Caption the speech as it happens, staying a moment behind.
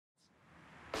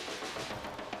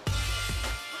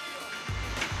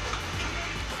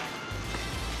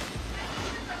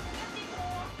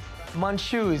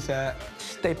Manchu is a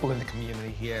staple in the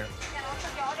community here.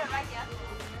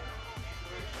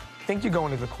 Think you're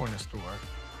going to the corner store,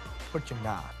 but you're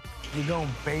not. You're going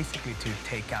basically to a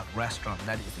takeout restaurant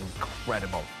that is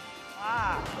incredible.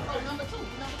 Wow.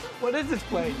 What is this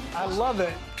place? I love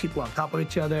it. People on top of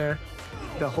each other.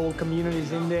 The whole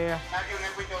community's in there.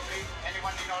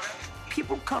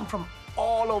 People come from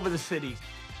all over the city.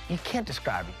 You can't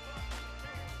describe it.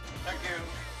 Thank you.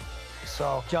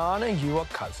 So John and you are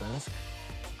cousins.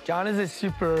 John is a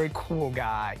super cool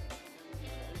guy.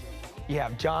 You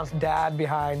have John's dad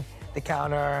behind the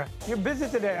counter. You're busy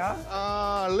today,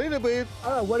 huh? A little bit.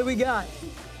 What do we got?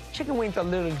 Chicken wings are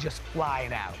literally just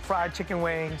flying out. Fried chicken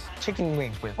wings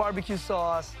with barbecue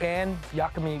sauce, and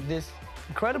yakami, this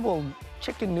incredible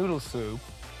chicken noodle soup.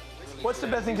 What's the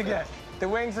best thing to get? The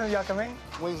wings and yakami?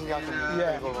 Wings and yakami.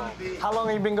 Yeah. How long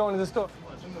have you been going to the store?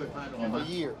 For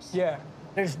years. Yeah.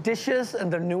 There's dishes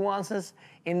and there are nuances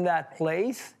in that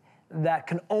place that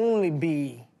can only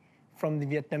be from the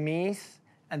Vietnamese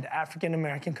and the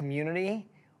African-American community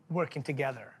working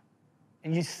together.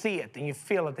 And you see it, and you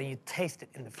feel it, and you taste it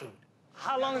in the food.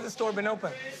 How long has the store been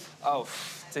open? Oh,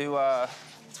 to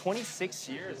 26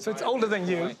 years. So it's older than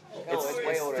you. It's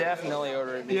definitely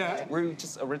older than me. Yeah. We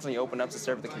just originally opened up to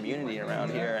serve the community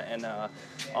around here, and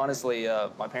honestly,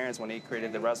 my parents, when they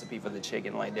created the recipe for the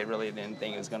chicken, like, they really didn't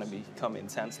think it was gonna become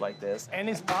intense like this. And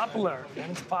it's popular,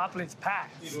 it's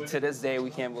packed. To this day,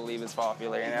 we can't believe it's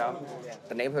popular, you know?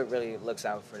 The neighborhood really looks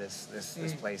out for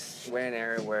this place. We're in an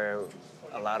area where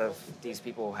a lot of these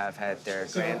people have had their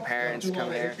grandparents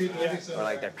come here, or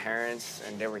like their parents,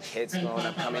 and they were kids growing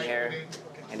up coming here,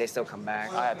 and they still come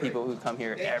back. I have people who come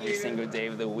here every single day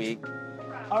of the week.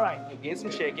 All right. Get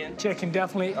some chicken. Chicken,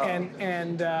 definitely,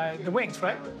 and the wings,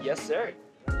 right? Yes, sir.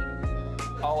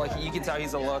 Oh, like, you can tell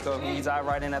he's a loco. He dived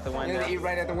right in at the window. Eat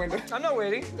right at the window. I'm not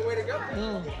waiting. The way to go.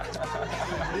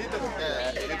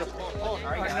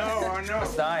 I know.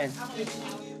 It's dying.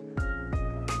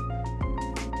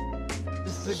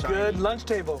 This is a good lunch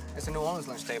table. It's a New Orleans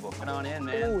lunch table. Come on in,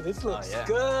 man. Ooh, this looks yeah.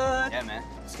 good. Yeah, man.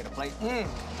 Let's get a plate.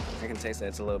 You can taste it.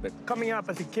 It's a little bit. Coming up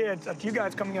as a kid, you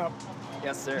guys coming up,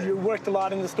 Yes, sir. you worked a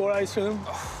lot in the store, I assume?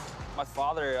 My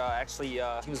father, actually,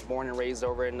 he was born and raised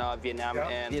over in Vietnam,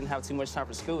 and didn't have too much time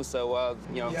for school, so,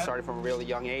 started from a really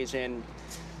young age, and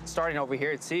starting over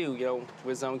here, too,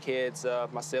 with his own kids,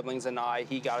 my siblings and I,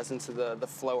 he got us into the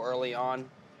flow early on.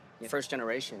 First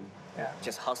generation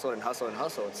just hustled and hustled and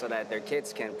hustled so that their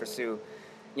kids can pursue,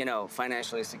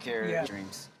 financially secure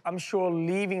dreams. I'm sure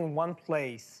leaving one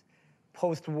place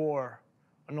post-war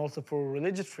and also for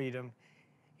religious freedom,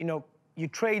 you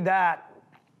trade that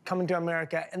coming to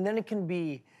America, and then it can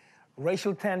be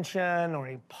racial tension or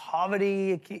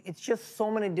poverty. It's just so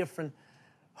many different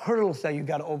hurdles that you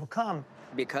got to overcome.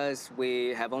 Because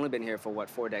we have only been here for,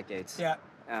 4 decades? Yeah.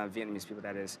 Vietnamese people,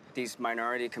 that is. These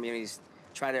minority communities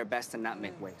try their best to not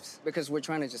make waves because we're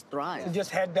trying to just thrive. So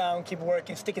just head down, keep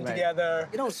working, sticking together.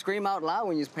 You don't scream out loud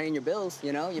when you're paying your bills,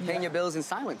 You're paying your bills in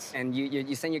silence. And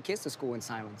you send your kids to school in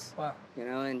silence. Wow.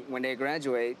 And when they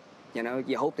graduate,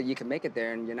 you hope that you can make it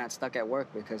there and you're not stuck at work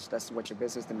because that's what your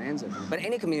business demands of you. But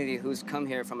any community who's come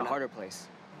here from a harder place,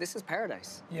 this is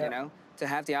paradise, To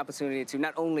have the opportunity to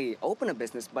not only open a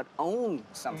business, but own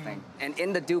something. And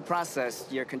in the due process,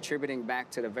 you're contributing back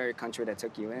to the very country that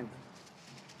took you in.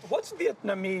 What's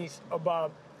Vietnamese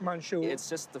about Manchu? It's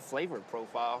just the flavor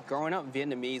profile. Growing up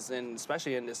Vietnamese, and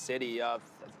especially in this city,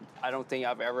 I don't think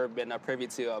I've ever been privy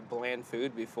to bland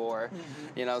food before.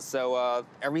 So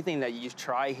everything that you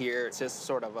try here, it's just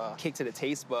sort of a kick to the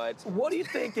taste buds. What do you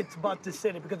think it's about the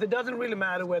city? Because it doesn't really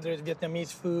matter whether it's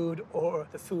Vietnamese food or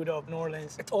the food of New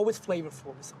Orleans. It's always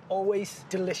flavorful. It's always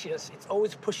delicious. It's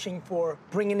always pushing for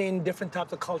bringing in different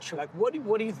types of culture. Like, what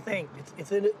do you think?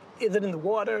 Is it in the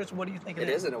waters? What do you think it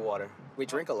is in the water. We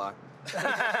drink a lot.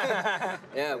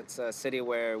 Yeah, it's a city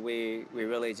where we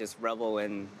really just revel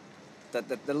in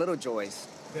the little joys,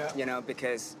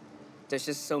 because there's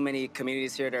just so many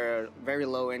communities here that are very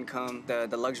low income.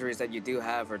 The luxuries that you do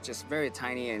have are just very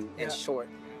tiny and short.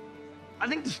 I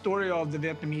think the story of the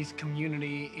Vietnamese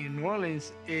community in New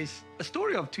Orleans is a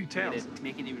story of two tales.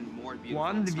 Make it even more beautiful.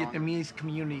 One, the Vietnamese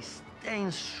community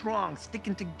staying strong,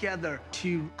 sticking together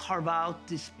to carve out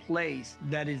this place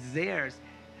that is theirs.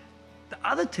 The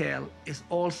other tale is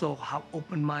also how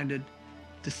open-minded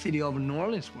the city of New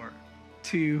Orleans were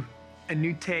to a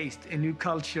new taste, a new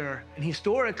culture. And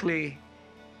historically,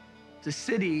 the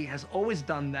city has always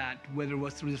done that, whether it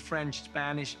was through the French,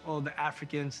 Spanish, or the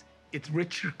Africans. It's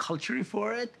richer culturally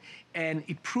for it, and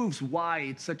it proves why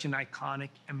it's such an iconic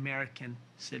American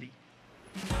city.